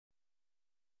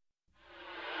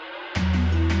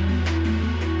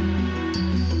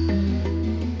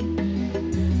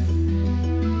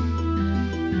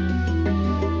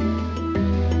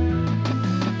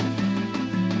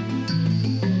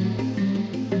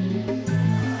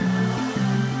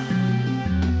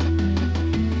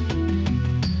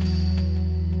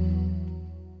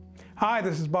Hi,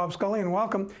 this is Bob Scully, and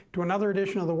welcome to another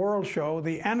edition of The World Show,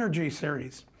 the Energy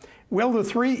Series. Will the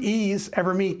three E's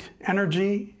ever meet?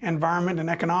 Energy, environment, and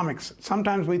economics.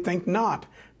 Sometimes we think not,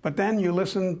 but then you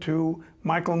listen to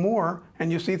Michal Moore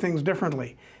and you see things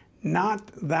differently. Not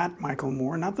that Michal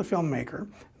Moore, not the filmmaker.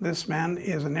 This man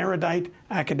is an erudite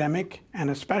academic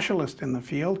and a specialist in the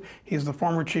field. He's the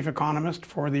former chief economist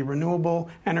for the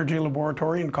Renewable Energy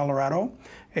Laboratory in Colorado,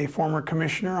 a former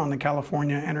commissioner on the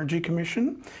California Energy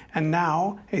Commission, and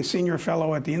now a senior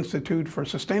fellow at the Institute for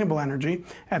Sustainable Energy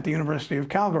at the University of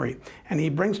Calgary. And he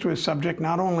brings to his subject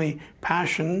not only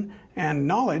passion and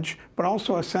knowledge, but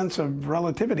also a sense of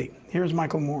relativity. Here's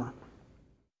Michal Moore.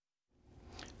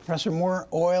 Professor Moore,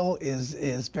 oil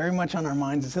is very much on our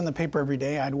minds. It's in the paper every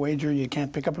day. I'd wager you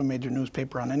can't pick up a major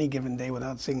newspaper on any given day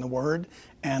without seeing the word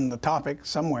and the topic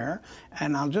somewhere.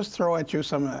 And I'll just throw at you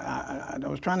some, I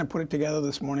was trying to put it together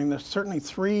this morning. There's certainly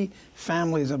three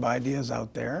families of ideas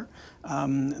out there.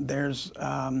 There's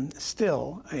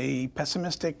still a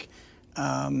pessimistic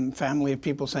family of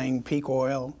people saying peak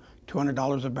oil,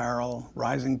 $200 a barrel,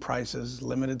 rising prices,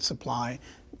 limited supply,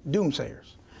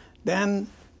 doomsayers. Then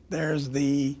there's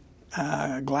the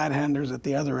glad-handers at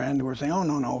the other end who are saying, oh,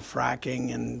 no,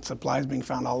 fracking and supplies being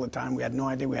found all the time. We had no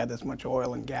idea we had this much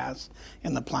oil and gas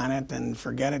in the planet, and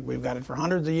forget it, we've got it for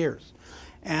hundreds of years.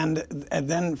 And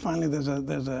then finally there's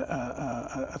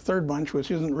a third bunch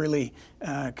which isn't really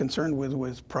concerned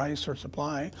with price or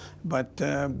supply, but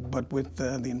with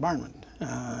the environment.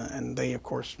 And they, of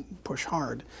course, push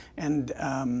hard. And there's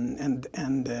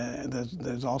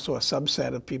also a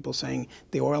subset of people saying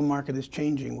the oil market is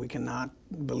changing. We cannot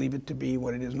believe it to be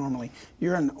what it is normally.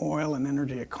 You're an oil and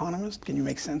energy economist. Can you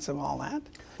make sense of all that?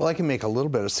 Well, I can make a little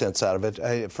bit of sense out of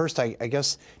it. First, I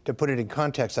guess to put it in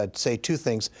context, I'd say two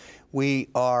things. We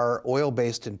are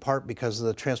oil-based in part because of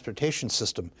the transportation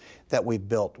system that we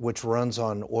built, which runs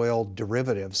on oil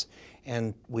derivatives.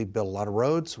 And we built a lot of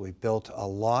roads, we built a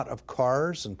lot of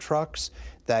cars and trucks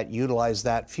that utilize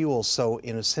that fuel. So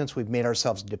in a sense, we've made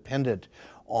ourselves dependent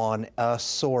on a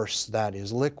source that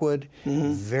is liquid,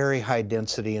 very high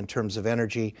density in terms of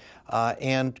energy,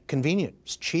 and convenient.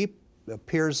 It's cheap,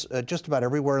 appears just about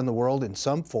everywhere in the world in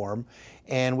some form,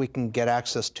 and we can get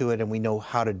access to it, and we know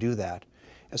how to do that.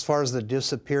 As far as the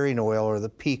disappearing oil or the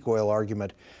peak oil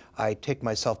argument, I take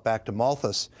myself back to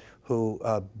Malthus, who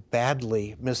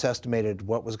badly misestimated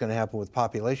what was going to happen with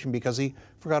population because he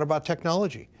forgot about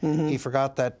technology. He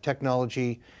forgot that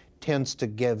technology tends to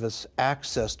give us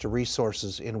access to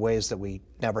resources in ways that we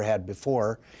never had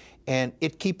before, and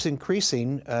it keeps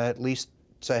increasing, at least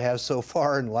it has so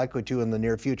far and likely to in the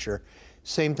near future.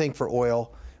 Same thing for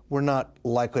oil. We're not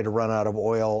likely to run out of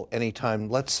oil anytime,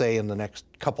 let's say, in the next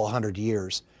couple hundred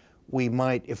years. We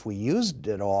might, if we used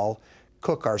it all,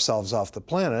 cook ourselves off the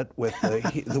planet with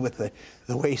the with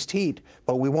the waste heat,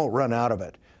 but we won't run out of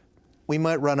it. We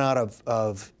might run out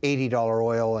of $80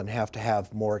 oil and have to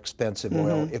have more expensive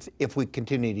oil if we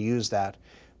continue to use that.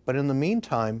 But in the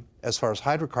meantime, as far as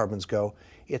hydrocarbons go,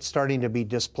 it's starting to be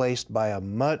displaced by a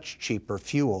much cheaper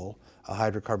fuel, a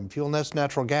hydrocarbon fuel, and that's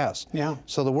natural gas. Yeah.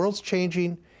 So the world's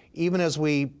changing. Even as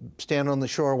we stand on the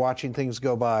shore watching things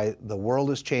go by, the world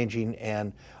is changing,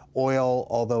 and oil,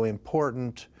 although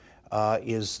important,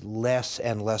 is less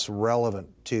and less relevant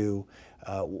to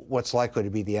what's likely to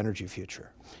be the energy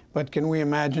future. But can we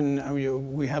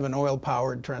imagine, we have an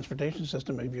oil-powered transportation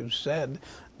system, as you said.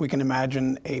 We can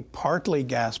imagine a partly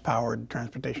gas-powered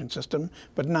transportation system,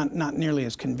 but not nearly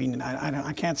as convenient.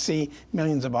 I can't see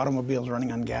millions of automobiles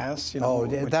running on gas.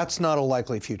 That's not a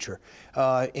likely future.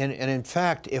 And in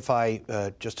fact, if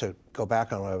I, just to go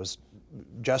back on what I was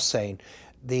just saying,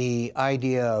 the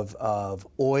idea of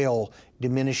oil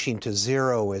diminishing to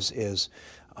zero is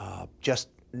just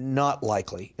not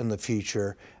likely in the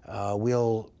future.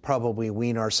 We'll probably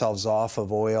wean ourselves off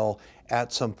of oil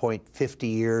at some point 50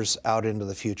 years out into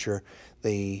the future.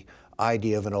 The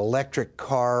idea of an electric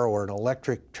car or an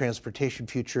electric transportation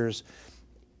futures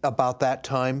about that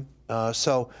time.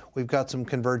 So we've got some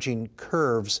converging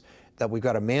curves that we've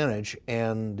got to manage,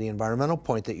 and the environmental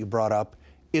point that you brought up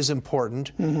is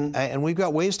important, and we've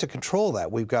got ways to control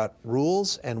that. We've got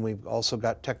rules, and we've also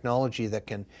got technology that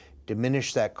can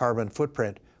diminish that carbon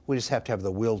footprint. We just have to have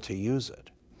the will to use it.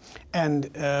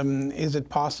 And is it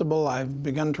possible, I've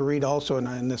begun to read also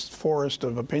in this forest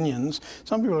of opinions,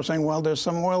 some people are saying, well, there's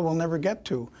some oil we'll never get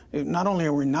to. Not only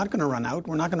are we not going to run out,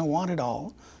 we're not going to want it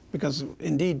all, because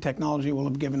indeed technology will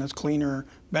have given us cleaner,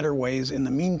 better ways in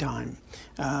the meantime.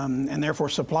 And therefore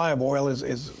supply of oil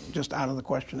is just out of the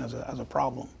question as a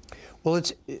problem. Well,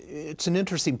 it's an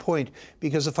interesting point,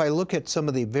 because if I look at some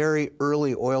of the very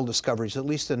early oil discoveries, at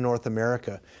least in North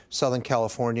America, Southern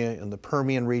California and the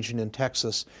Permian region in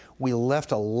Texas, we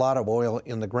left a lot of oil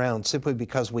in the ground simply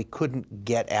because we couldn't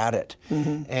get at it.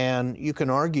 And you can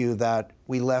argue that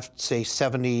we left, say,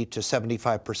 70 to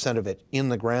 75% of it in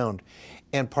the ground.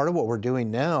 And part of what we're doing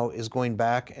now is going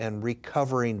back and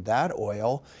recovering that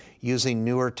oil using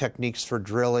newer techniques for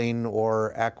drilling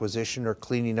or acquisition or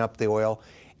cleaning up the oil.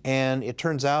 And it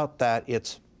turns out that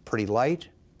it's pretty light,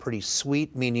 pretty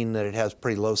sweet, meaning that it has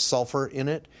pretty low sulfur in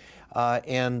it.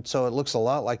 And so it looks a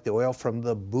lot like the oil from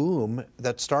the boom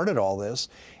that started all this,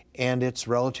 and it's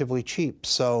relatively cheap.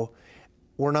 So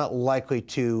we're not likely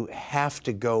to have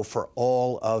to go for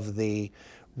all of the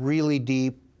really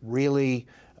deep, really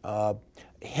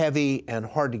heavy and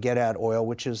hard to get at oil,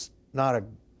 which is not a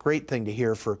great thing to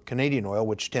hear for Canadian oil,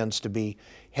 which tends to be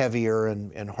heavier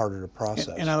and harder to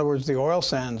process. In other words, the oil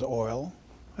sands oil,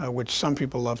 which some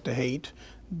people love to hate,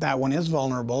 that one is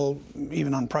vulnerable,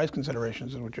 even on price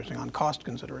considerations, is what you're saying, on cost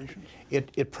considerations.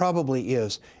 It probably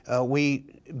is. We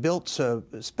built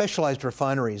specialized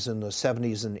refineries in the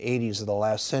 70s and 80s of the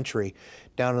last century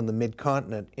down in the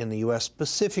mid-continent in the U.S.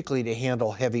 specifically to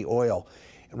handle heavy oil.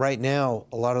 Right now,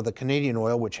 a lot of the Canadian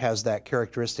oil, which has that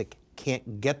characteristic,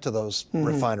 can't get to those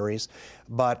refineries,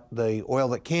 but the oil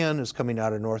that can is coming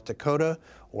out of North Dakota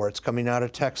or it's coming out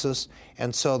of Texas,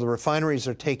 and so the refineries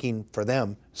are taking, for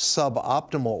them,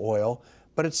 suboptimal oil,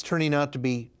 but it's turning out to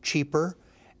be cheaper,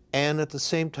 and at the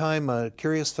same time, a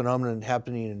curious phenomenon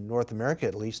happening in North America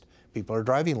at least, people are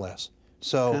driving less.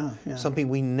 So something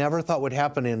we never thought would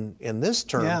happen in this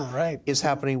term is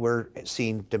happening. We're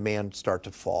seeing demand start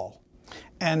to fall.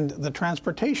 And the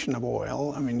transportation of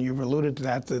oil, I mean, you've alluded to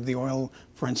that, the oil,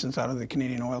 for instance, out of the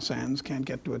Canadian oil sands can't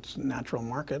get to its natural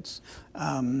markets.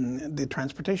 The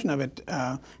transportation of it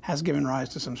has given rise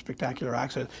to some spectacular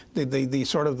accidents. The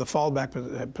sort of the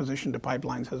fallback position to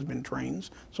pipelines has been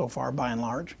trains so far, by and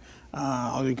large.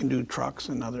 Although you can do trucks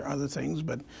and other things,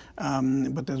 but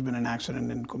there's been an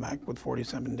accident in Quebec with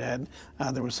 47 dead.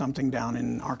 There was something down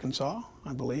in Arkansas,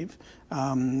 I believe,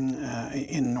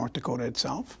 in North Dakota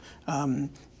itself.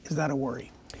 Is that a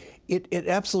worry? It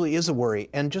absolutely is a worry.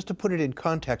 And just to put it in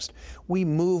context, we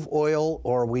move oil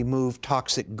or we move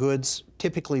toxic goods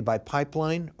typically by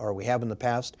pipeline, or we have in the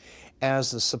past.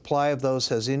 As the supply of those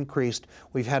has increased,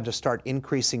 we've had to start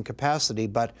increasing capacity,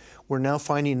 but we're now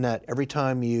finding that every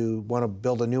time you want to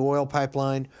build a new oil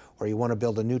pipeline or you want to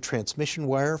build a new transmission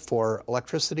wire for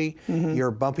electricity,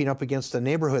 you're bumping up against a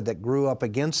neighborhood that grew up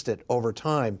against it over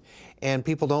time. And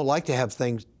people don't like to have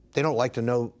things, they don't like to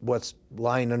know what's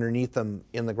lying underneath them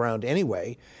in the ground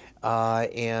anyway.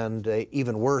 And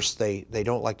even worse, they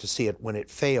don't like to see it when it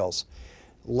fails.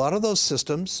 A lot of those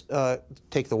systems,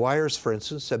 take the wires for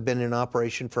instance, have been in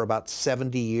operation for about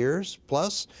 70 years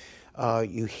plus.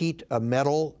 You heat a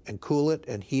metal and cool it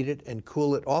and heat it and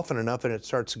cool it often enough and it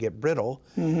starts to get brittle.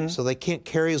 So they can't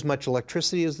carry as much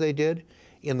electricity as they did.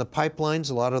 In the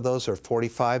pipelines, a lot of those are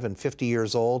 45 and 50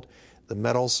 years old. The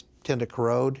metals tend to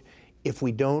corrode. If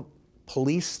we don't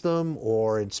police them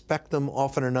or inspect them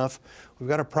often enough, we've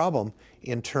got a problem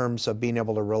in terms of being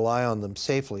able to rely on them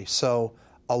safely. So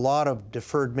a lot of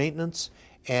deferred maintenance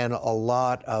and a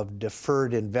lot of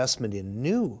deferred investment in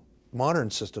new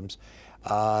modern systems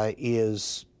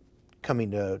is coming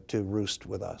to roost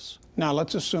with us. Now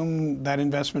let's assume that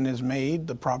investment is made,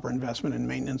 the proper investment and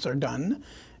maintenance are done.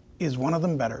 Is one of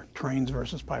them better, trains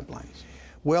versus pipelines?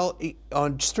 Well,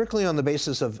 strictly on the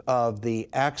basis of the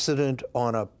accident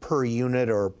on a per unit,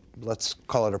 or let's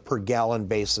call it a per gallon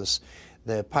basis,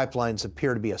 the pipelines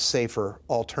appear to be a safer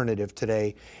alternative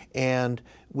today. And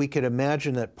we could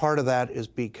imagine that part of that is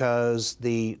because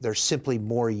there's simply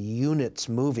more units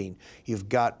moving. You've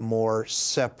got more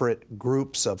separate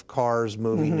groups of cars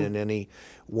moving in any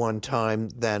one time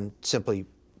than simply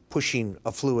pushing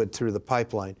a fluid through the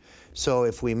pipeline. So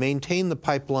if we maintain the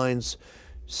pipelines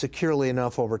securely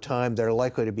enough over time, they're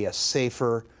likely to be a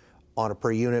safer, on a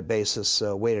per unit basis,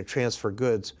 way to transfer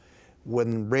goods.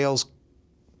 When rails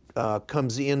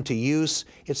comes into use,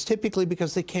 it's typically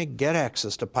because they can't get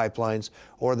access to pipelines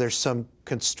or there's some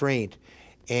constraint,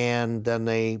 and then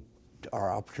they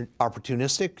are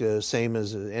opportunistic, same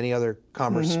as any other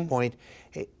commerce point,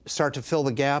 start to fill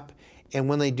the gap. And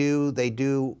when they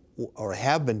do or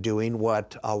have been doing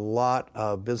what a lot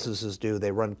of businesses do,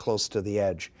 they run close to the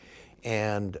edge.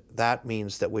 And that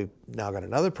means that we've now got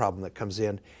another problem that comes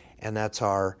in, and that's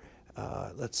our,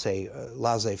 let's say,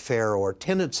 laissez-faire or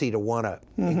tendency to want to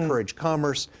encourage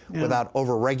commerce without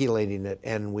over-regulating it.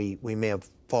 And we may have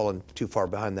fallen too far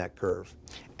behind that curve.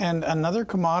 And another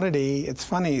commodity, it's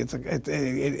funny,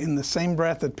 in the same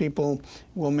breath that people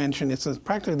will mention, it's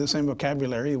practically the same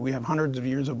vocabulary. We have hundreds of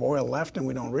years of oil left and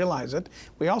we don't realize it.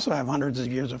 We also have hundreds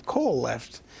of years of coal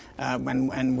left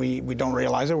and we don't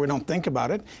realize it, we don't think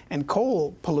about it. And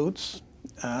coal pollutes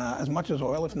as much as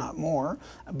oil, if not more,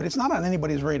 but it's not on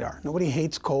anybody's radar. Nobody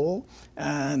hates coal.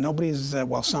 Nobody's,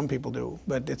 well, some people do,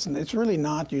 but it's really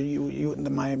not.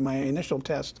 My initial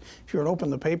test, if you were to open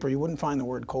the paper, you wouldn't find the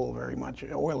word coal very much.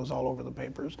 Oil is all over the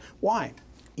papers. Why?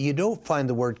 You don't find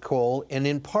the word coal, and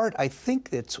in part, I think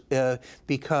it's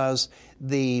because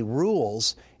the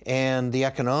rules and the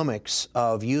economics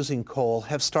of using coal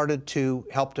have started to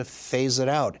help to phase it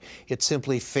out. It's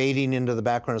simply fading into the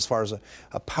background as far as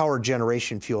a power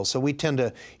generation fuel. So we tend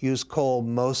to use coal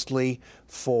mostly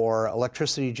for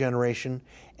electricity generation,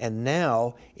 and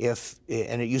now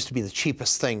and it used to be the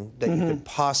cheapest thing that you could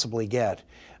possibly get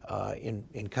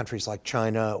in countries like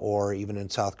China or even in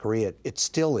South Korea. It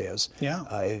still is,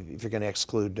 if you're going to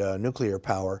exclude nuclear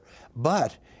power.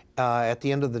 But at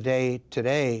the end of the day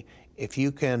today, if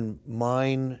you can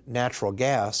mine natural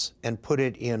gas and put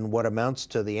it in what amounts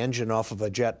to the engine off of a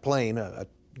jet plane, a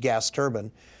gas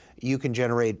turbine, you can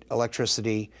generate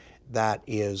electricity that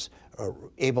is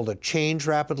able to change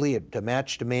rapidly to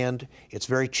match demand. It's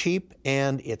very cheap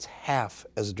and it's half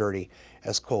as dirty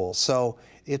as coal. So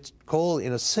it's coal,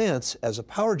 in a sense, as a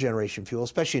power generation fuel,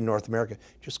 especially in North America,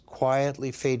 just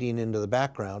quietly fading into the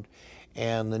background.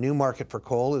 And the new market for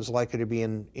coal is likely to be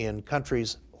in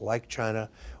countries like China,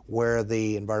 where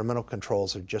the environmental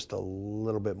controls are just a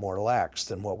little bit more lax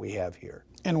than what we have here.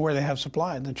 And where they have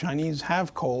supply. The Chinese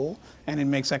have coal, and it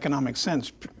makes economic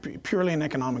sense, purely in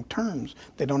economic terms.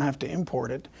 They don't have to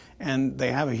import it, and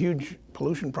they have a huge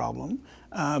pollution problem.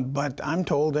 But I'm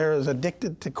told they're as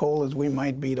addicted to coal as we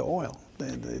might be to oil.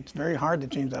 It's very hard to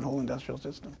change that whole industrial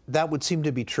system. That would seem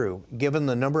to be true, given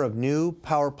the number of new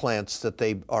power plants that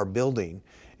they are building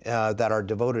that are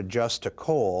devoted just to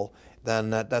coal.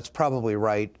 Then that's probably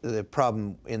right. The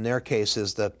problem in their case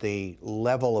is that the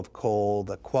level of coal,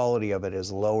 the quality of it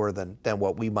is lower than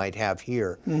what we might have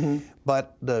here.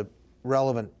 But the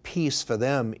relevant piece for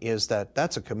them is that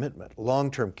that's a commitment,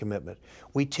 long-term commitment.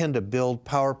 We tend to build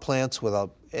power plants with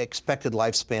an expected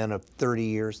lifespan of 30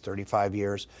 years, 35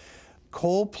 years.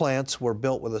 Coal plants were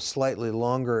built with a slightly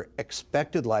longer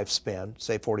expected lifespan,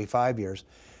 say 45 years,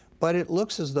 but it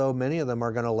looks as though many of them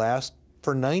are going to last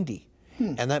for 90.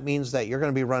 And that means that you're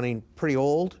going to be running pretty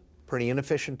old, pretty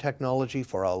inefficient technology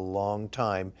for a long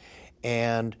time.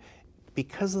 And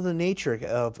because of the nature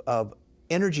of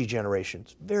energy generation,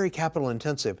 it's very capital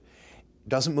intensive.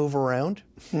 Doesn't move around.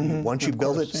 Once you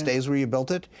build it, it stays where you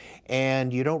built it.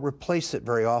 And you don't replace it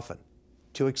very often.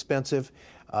 Too expensive,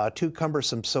 too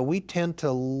cumbersome. So we tend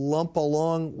to lump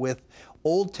along with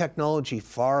old technology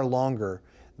far longer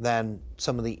than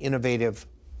some of the innovative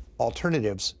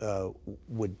alternatives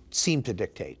would seem to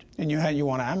dictate. And you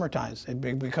want to amortize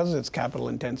it because it's capital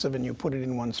intensive, and you put it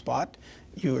in one spot.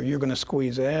 You're going to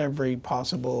squeeze every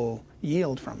possible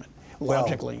yield from it.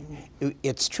 Logically, well,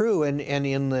 it's true, and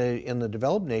in the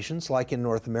developed nations, like in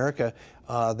North America,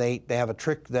 they have a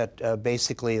trick that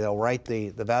basically they'll write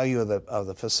the value of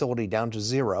the facility down to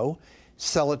zero,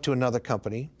 sell it to another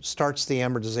company, starts the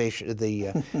amortization,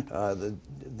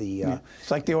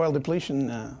 It's like the oil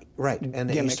depletion. Right,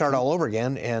 and you start all over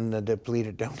again and deplete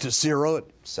it down to zero,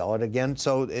 sell it again.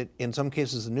 So in some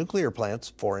cases, the nuclear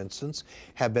plants, for instance,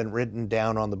 have been written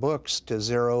down on the books to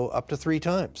zero up to 3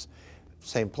 times.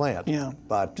 Same plant. Yeah.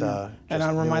 But and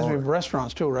it reminds me of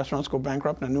restaurants too. Restaurants go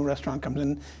bankrupt, and a new restaurant comes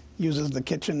in, uses the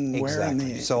kitchenware and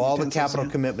the so all the capital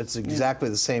commitments exactly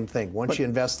the same thing. Once you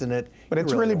invest in it, but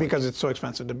it's really because it's so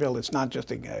expensive to build. It's not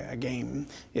just a game.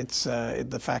 It's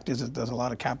the fact is that there's a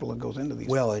lot of capital that goes into these.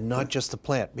 Well, and not just the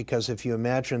plant, because if you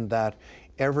imagine that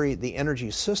the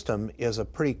energy system is a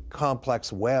pretty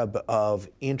complex web of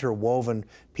interwoven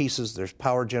pieces. There's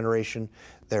power generation,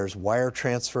 there's wire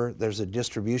transfer, there's a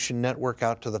distribution network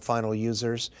out to the final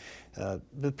users.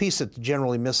 The piece that's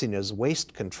generally missing is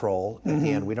waste control at the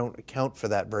end. We don't account for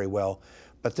that very well.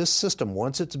 But this system,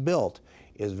 once it's built,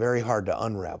 is very hard to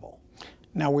unravel.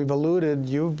 Now,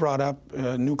 you've brought up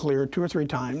nuclear 2 or 3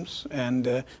 times,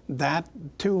 and that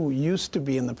too used to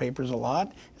be in the papers a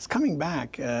lot. It's coming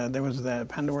back. There was the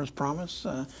Pandora's Promise,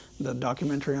 the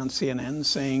documentary on CNN,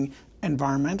 saying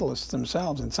environmentalists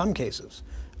themselves, in some cases,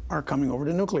 are coming over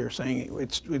to nuclear, saying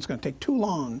it's going to take too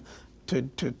long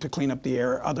to clean up the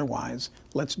air otherwise.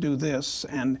 Let's do this.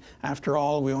 And after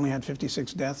all, we only had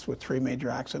 56 deaths with 3 major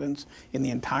accidents in the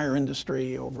entire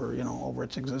industry over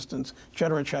its existence, et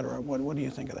cetera, et cetera. What do you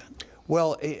think of that?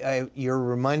 Well, you're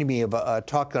reminding me of a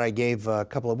talk that I gave a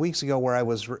couple of weeks ago where I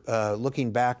was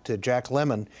looking back to Jack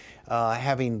Lemmon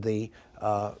having the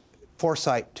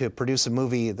foresight to produce a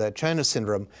movie, The China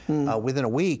Syndrome, within a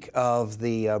week of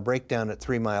the breakdown at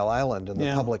 3 Mile Island, and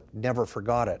the public never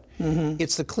forgot it.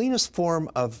 It's the cleanest form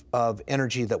of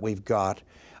energy that we've got.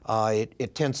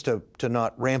 It tends to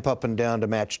not ramp up and down to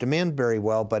match demand very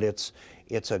well, but it's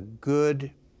a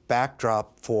good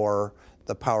backdrop for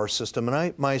the power system.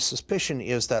 And my suspicion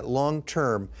is that long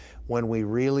term, when we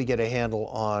really get a handle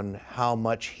on how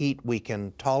much heat we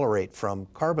can tolerate from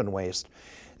carbon waste,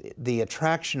 the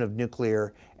attraction of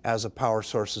nuclear as a power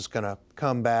source is going to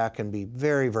come back and be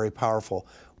very, very powerful.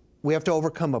 We have to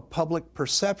overcome a public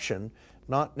perception,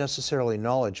 not necessarily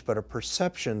knowledge, but a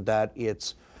perception that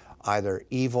it's either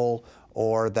evil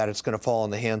or that it's going to fall in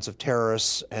the hands of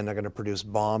terrorists and they're going to produce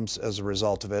bombs as a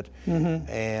result of it.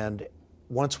 And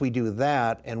once we do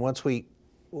that, and once we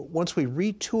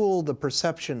retool the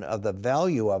perception of the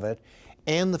value of it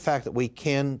and the fact that we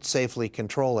can safely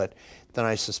control it, then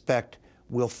I suspect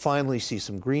we'll finally see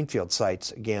some greenfield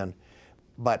sites again.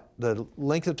 But the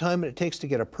length of time it takes to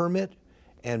get a permit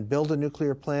and build a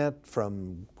nuclear plant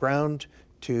from ground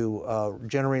to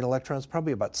generate electrons,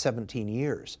 probably about 17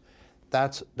 years.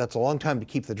 That's a long time to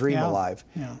keep the dream alive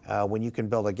when you can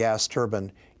build a gas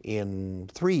turbine in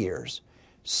 3 years.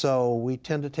 So we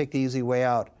tend to take the easy way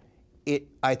out.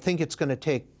 I think it's going to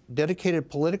take dedicated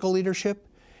political leadership,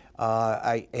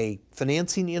 a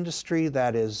financing industry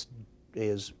that is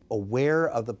aware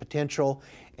of the potential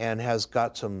and has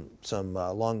got some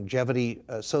longevity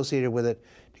associated with it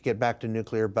to get back to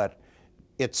nuclear. But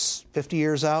it's 50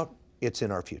 years out. It's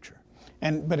in our future.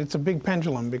 But it's a big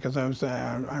pendulum, because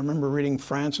I remember reading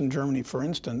France and Germany, for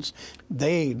instance,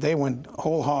 they went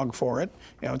whole hog for it.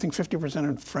 I think 50%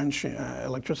 of French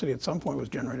electricity at some point was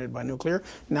generated by nuclear.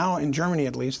 Now in Germany,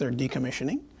 at least, they're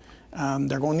decommissioning.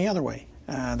 They're going the other way.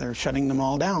 They're shutting them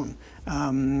all down.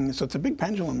 So it's a big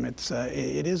pendulum.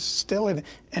 It is still,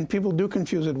 and people do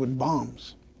confuse it with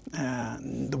bombs.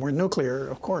 The word nuclear,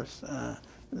 of course,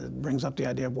 brings up the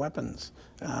idea of weapons.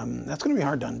 That's going to be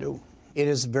hard to undo. It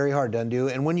is very hard to undo.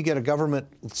 And when you get a government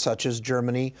such as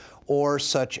Germany, or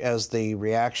such as the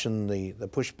reaction, the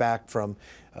pushback from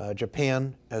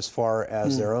Japan as far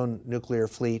as their own nuclear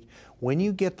fleet, when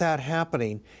you get that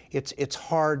happening, it's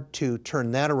hard to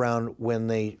turn that around when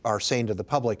they are saying to the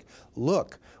public,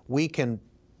 look, we can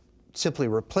simply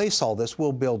replace all this.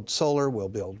 We'll build solar, we'll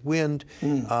build wind,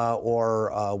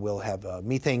 or we'll have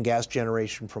methane gas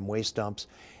generation from waste dumps.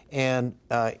 And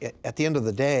at the end of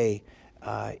the day,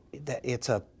 it's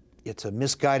a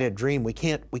misguided dream. We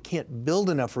can't build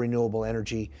enough renewable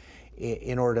energy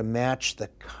in order to match the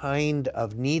kind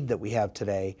of need that we have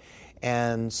today.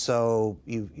 And so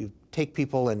you take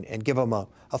people and give them a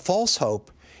false hope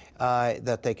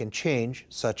that they can change,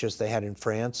 such as they had in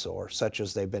France, or such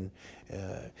as they've been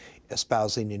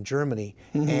espousing in Germany.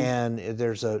 And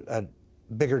there's a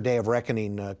bigger day of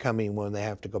reckoning coming when they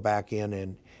have to go back in,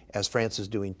 and as France is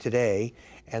doing today,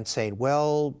 and saying,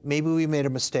 well, maybe we made a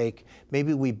mistake.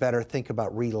 Maybe we better think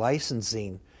about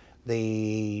relicensing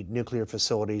the nuclear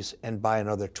facilities and buy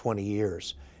another 20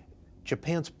 years.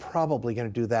 Japan's probably going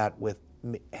to do that with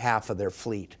half of their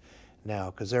fleet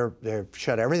now, because they've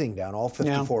shut everything down, all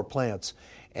 54 plants,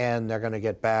 and they're going to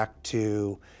get back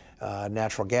to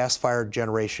natural gas-fired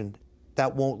generation.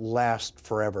 That won't last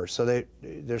forever. So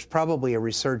there's probably a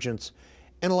resurgence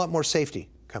and a lot more safety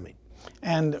coming.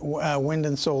 And wind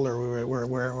and solar,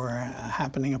 we're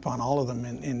happening upon all of them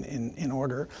in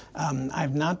order.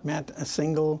 I've not met a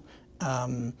single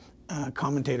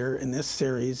commentator in this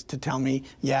series to tell me,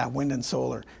 yeah, wind and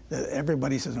solar.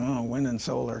 Everybody says, oh, wind and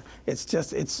solar. It's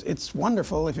just, it's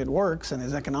wonderful if it works and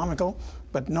is economical,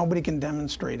 but nobody can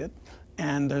demonstrate it.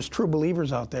 And there's true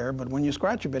believers out there, but when you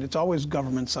scratch a bit, it's always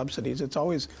government subsidies. It's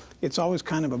always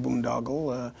kind of a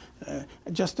boondoggle.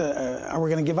 Are we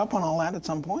going to give up on all that at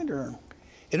some point, or?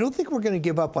 I don't think we're going to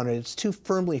give up on it. It's too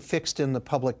firmly fixed in the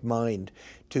public mind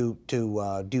to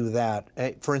do that.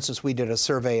 For instance, we did a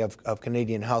survey of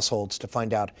Canadian households to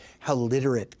find out how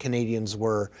literate Canadians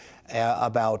were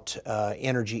about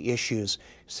energy issues.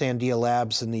 Sandia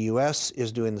Labs in the U.S.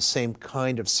 is doing the same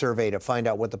kind of survey to find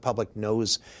out what the public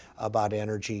knows about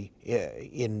energy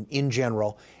in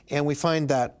general. And we find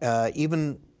that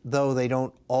even though they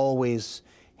don't always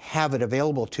have it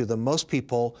available to them, most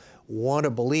people want to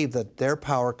believe that their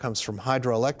power comes from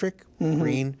hydroelectric,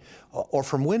 green, or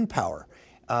from wind power.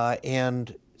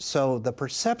 And so the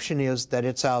perception is that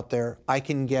it's out there, I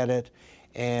can get it,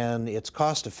 and it's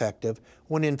cost effective,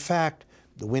 when in fact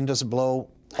the wind doesn't blow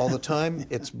all the time.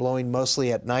 It's blowing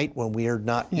mostly at night when we are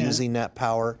not using that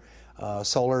power.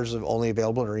 Solar is only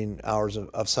available during hours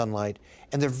of sunlight,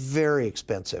 and they're very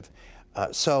expensive.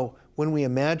 So when we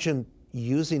imagine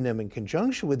using them in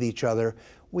conjunction with each other,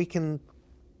 we can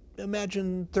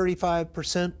imagine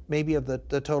 35% maybe of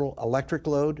the total electric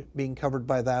load being covered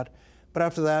by that. But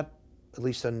after that, at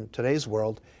least in today's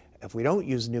world, if we don't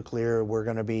use nuclear, we're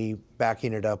going to be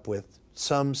backing it up with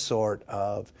some sort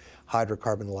of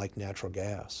hydrocarbon-like natural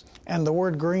gas. And the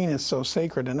word green is so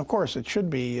sacred, and of course it should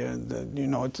be.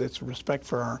 It's respect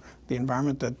for the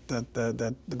environment that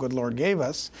the good Lord gave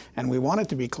us, and we want it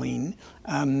to be clean.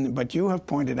 But you have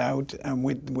pointed out,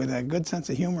 with a good sense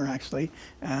of humor, actually.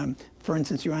 For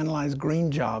instance, you analyzed green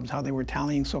jobs, how they were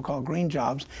tallying so-called green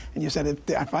jobs, and you said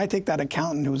if I take that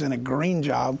accountant who's in a green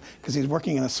job because he's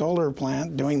working in a solar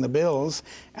plant doing the bills,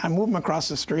 and move him across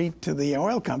the street to the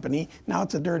oil company, now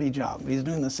it's a dirty job. He's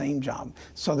doing the same job.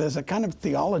 So there's a kind of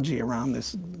theology around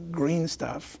this green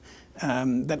stuff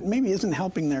that maybe isn't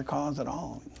helping their cause at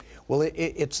all. Well,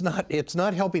 it's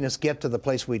not helping us get to the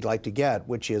place we'd like to get,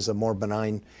 which is a more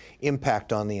benign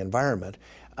impact on the environment.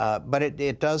 But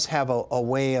it does have a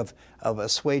way of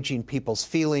assuaging people's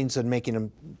feelings and making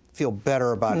them feel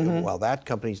better about, well, that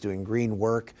company's doing green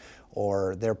work,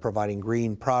 or they're providing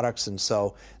green products, and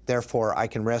so therefore I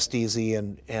can rest easy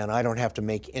and I don't have to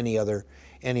make any other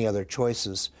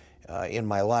choices in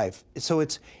my life. So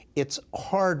it's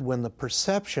hard when the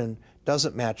perception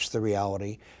doesn't match the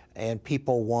reality, and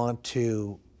people want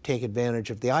to take advantage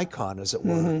of the icon, as it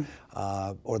were,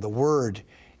 or the word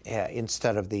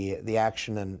instead of the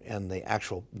action and the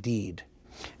actual deed.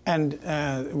 And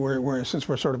since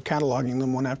we're sort of cataloging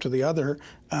them one after the other,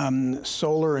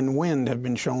 solar and wind have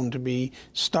been shown to be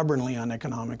stubbornly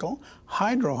uneconomical.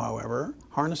 Hydro, however,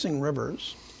 harnessing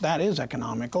rivers, that is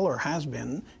economical, or has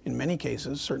been in many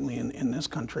cases, certainly in this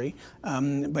country.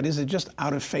 But is it just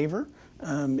out of favor?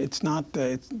 It's not.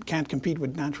 It can't compete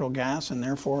with natural gas, and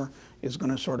therefore is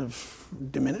going to sort of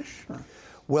diminish? Or?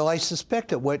 Well, I suspect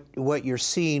that what you're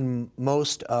seeing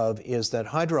most of is that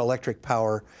hydroelectric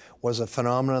power was a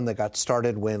phenomenon that got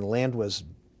started when land was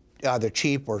either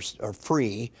cheap or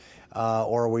free,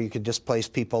 or where you could displace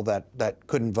people that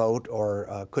couldn't vote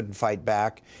or couldn't fight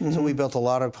back. So we built a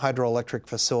lot of hydroelectric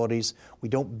facilities. We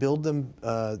don't build them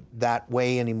that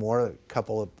way anymore. A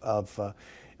couple of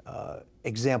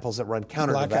examples that run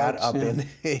counter to that up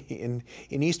in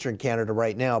eastern Canada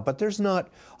right now. But there's not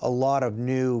a lot of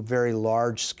new, very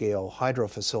large-scale hydro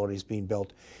facilities being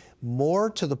built. More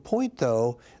to the point,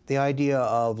 though, the idea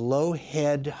of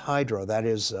low-head hydro, that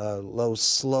is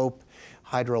low-slope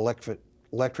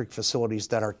hydroelectric facilities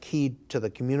that are key to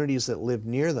the communities that live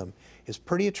near them, is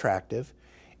pretty attractive.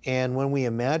 And when we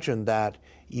imagine that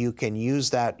you can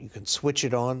use that, you can switch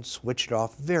it on, switch it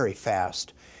off very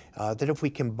fast, that if we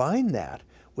combine that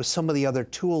with some of the other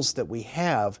tools that we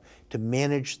have to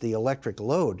manage the electric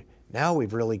load, now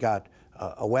we've really got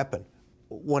a weapon.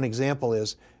 One example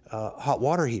is hot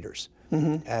water heaters.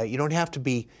 You don't have to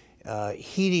be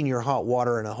heating your hot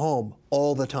water in a home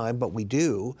all the time, but we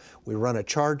do. We run a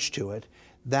charge to it.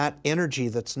 That energy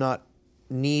that's not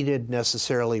needed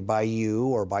necessarily by you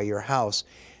or by your house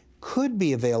could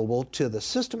be available to the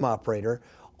system operator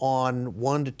on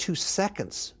 1 to 2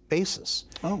 seconds basis.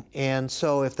 And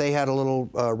so if they had a little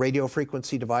radio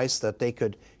frequency device that they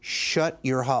could shut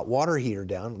your hot water heater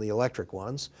down, the electric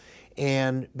ones,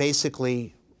 and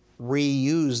basically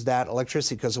reuse that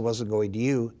electricity because it wasn't going to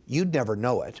you, you'd never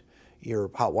know it. Your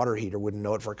hot water heater wouldn't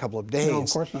know it for a couple of days. No, of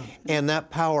course not. And that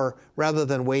power, rather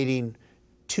than waiting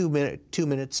 2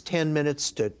 minutes, 10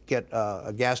 minutes to get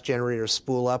a gas generator to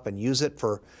spool up and use it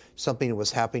for something that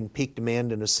was happening, peak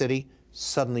demand in a city,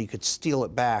 suddenly you could steal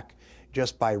it back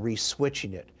just by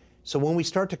re-switching it. So when we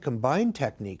start to combine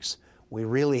techniques, we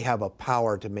really have a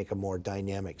power to make a more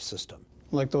dynamic system.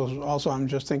 Like those, also I'm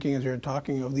just thinking as you're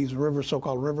talking of these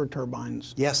so-called river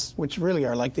turbines. Yes. Which really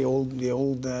are like the old,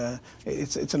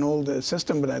 it's an old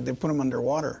system, but they put them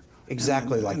underwater.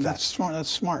 Exactly like that. That's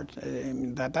smart. I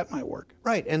mean, that might work.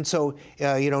 Right, and so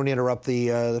you don't interrupt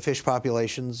the fish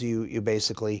populations. You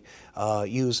basically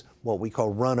use what we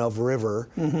call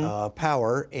run-of-river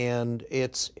power, and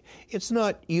it's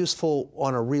not useful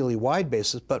on a really wide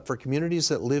basis, but for communities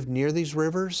that live near these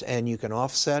rivers, and you can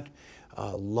offset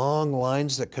long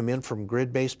lines that come in from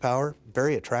grid-based power,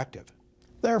 very attractive.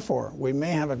 Therefore, we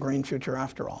may have a green future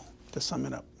after all, to sum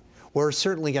it up. We're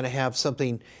certainly going to have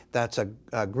something that's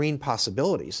a green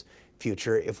possibilities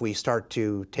future if we start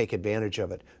to take advantage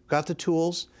of it. We've got the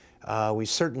tools, we've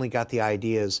certainly got the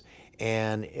ideas,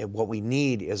 and what we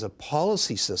need is a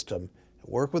policy system,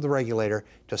 work with the regulator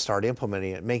to start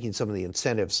implementing it, making some of the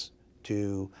incentives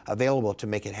available to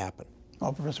make it happen.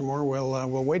 Well, Professor Moore,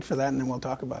 we'll wait for that and then we'll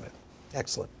talk about it.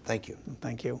 Excellent. Thank you.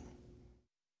 Thank you.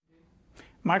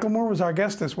 Michal Moore was our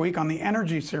guest this week on the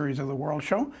Energy series of the World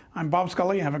Show. I'm Bob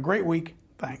Scully. Have a great week.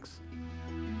 Thanks.